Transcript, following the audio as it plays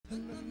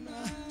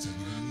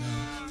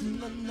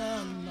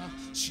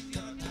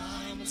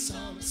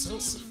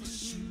soles of her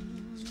shoes.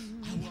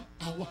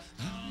 Our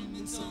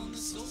diamonds on the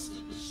soles of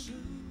her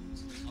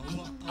shoes.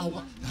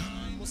 Our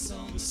diamonds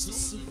on the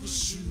soles of her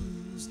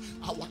shoes.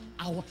 Our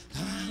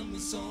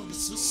diamonds on the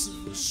soles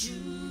of her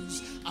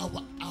shoes.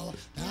 Our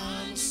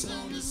diamonds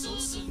on the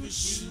soles of her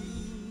shoes.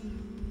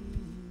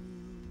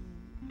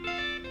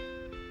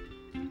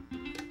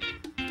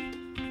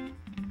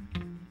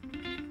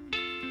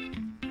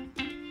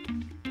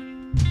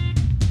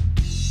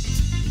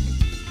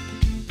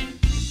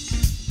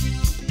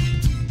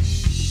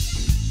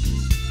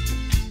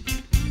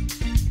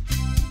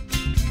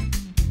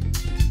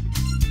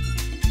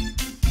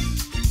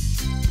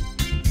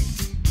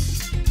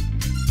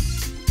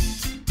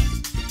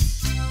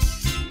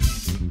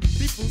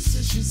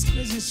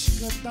 She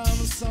got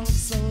diamonds on the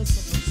soles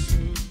of her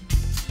shoes.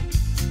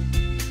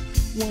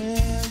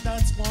 Well,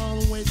 that's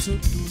one way to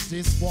lose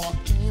this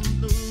walking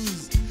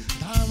blues.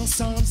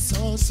 Diamonds on the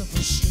soles of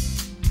her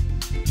shoes.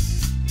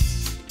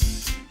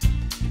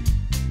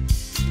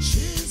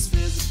 She's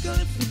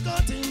physically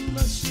forgotten,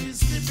 but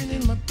she's living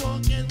in my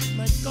pocket with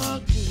my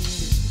cocaine.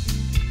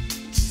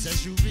 She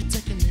says you'll be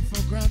taking me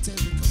for granted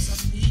because I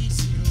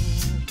please you.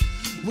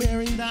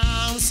 Wearing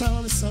diamonds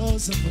on the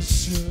soles of her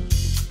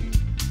shoes.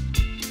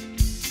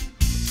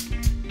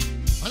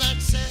 And I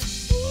said,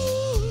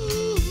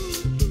 ooh,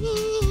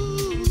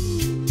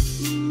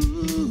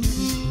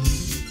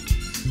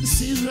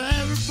 see,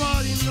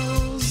 everybody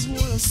knows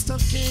what I'm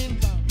talking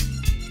about.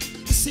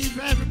 See,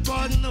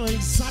 everybody knows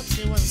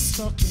exactly what I'm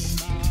talking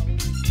about.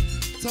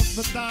 Talk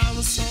about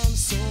diamonds on the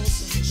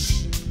soles of the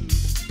shoe.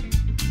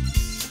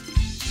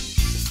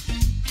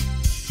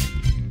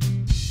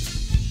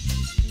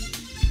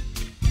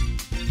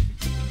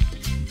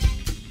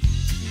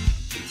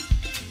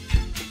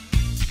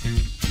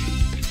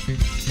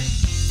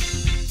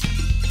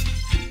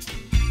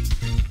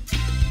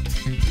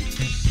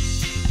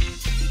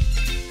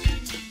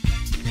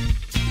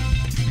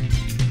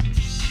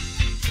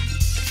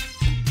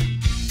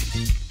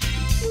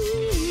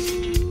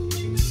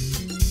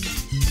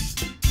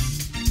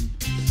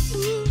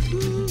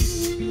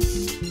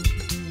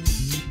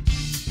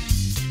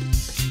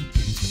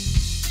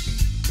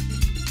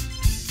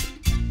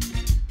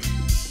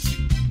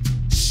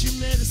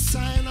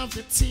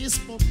 The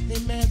teaspoon, he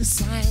made the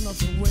sign of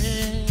the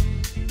way.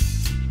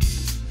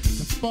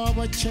 The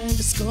forward changed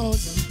his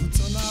clothes and put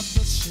on up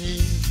the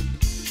shade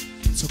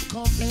to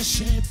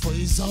compensate for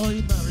his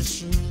ordinary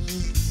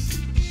shoes.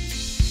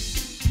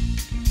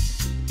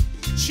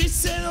 She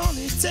said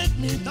only take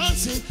me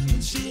dancing,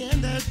 and she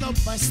ended up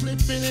by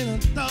slipping in a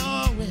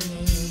doorway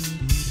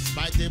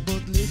by the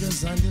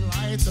bootleggers and the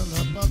lights on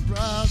upper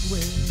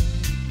Broadway.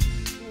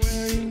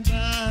 Wearing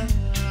that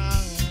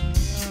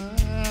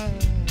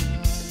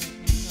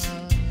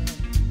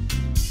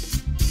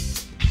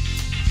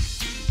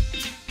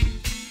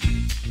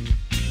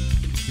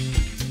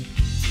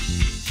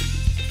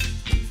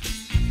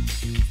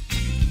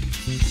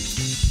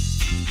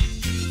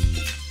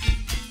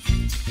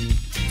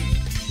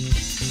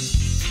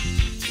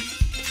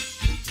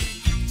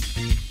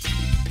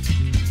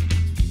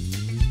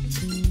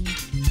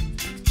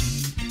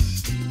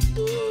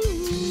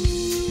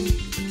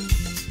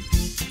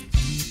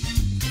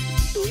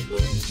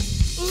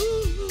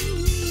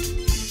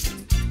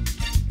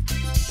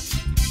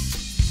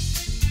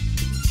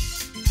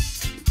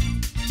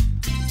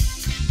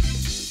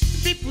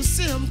people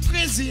say I'm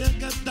crazy, I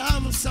got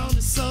diamonds on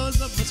the soles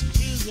of my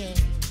shoes, yeah.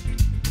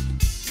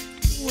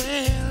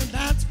 Well,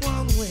 that's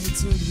one way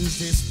to lose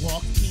this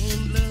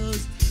walking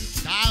blues.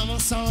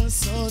 Diamonds on the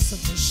soles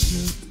of my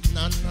shoes.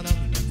 No, no, no,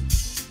 no.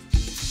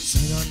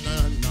 No, no,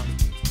 no, no.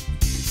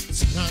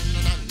 No,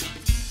 no, no, no.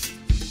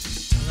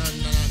 No, no,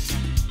 no, no.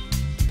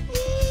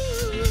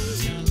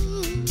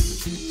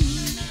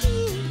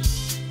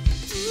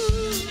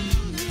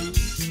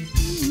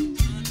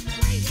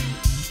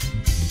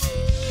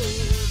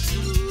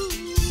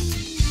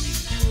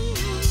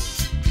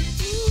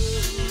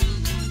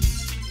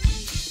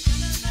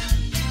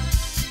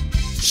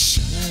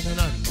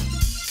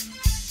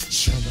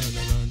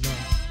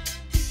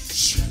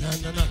 Na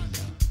na na na,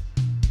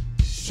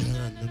 na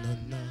na na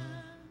na,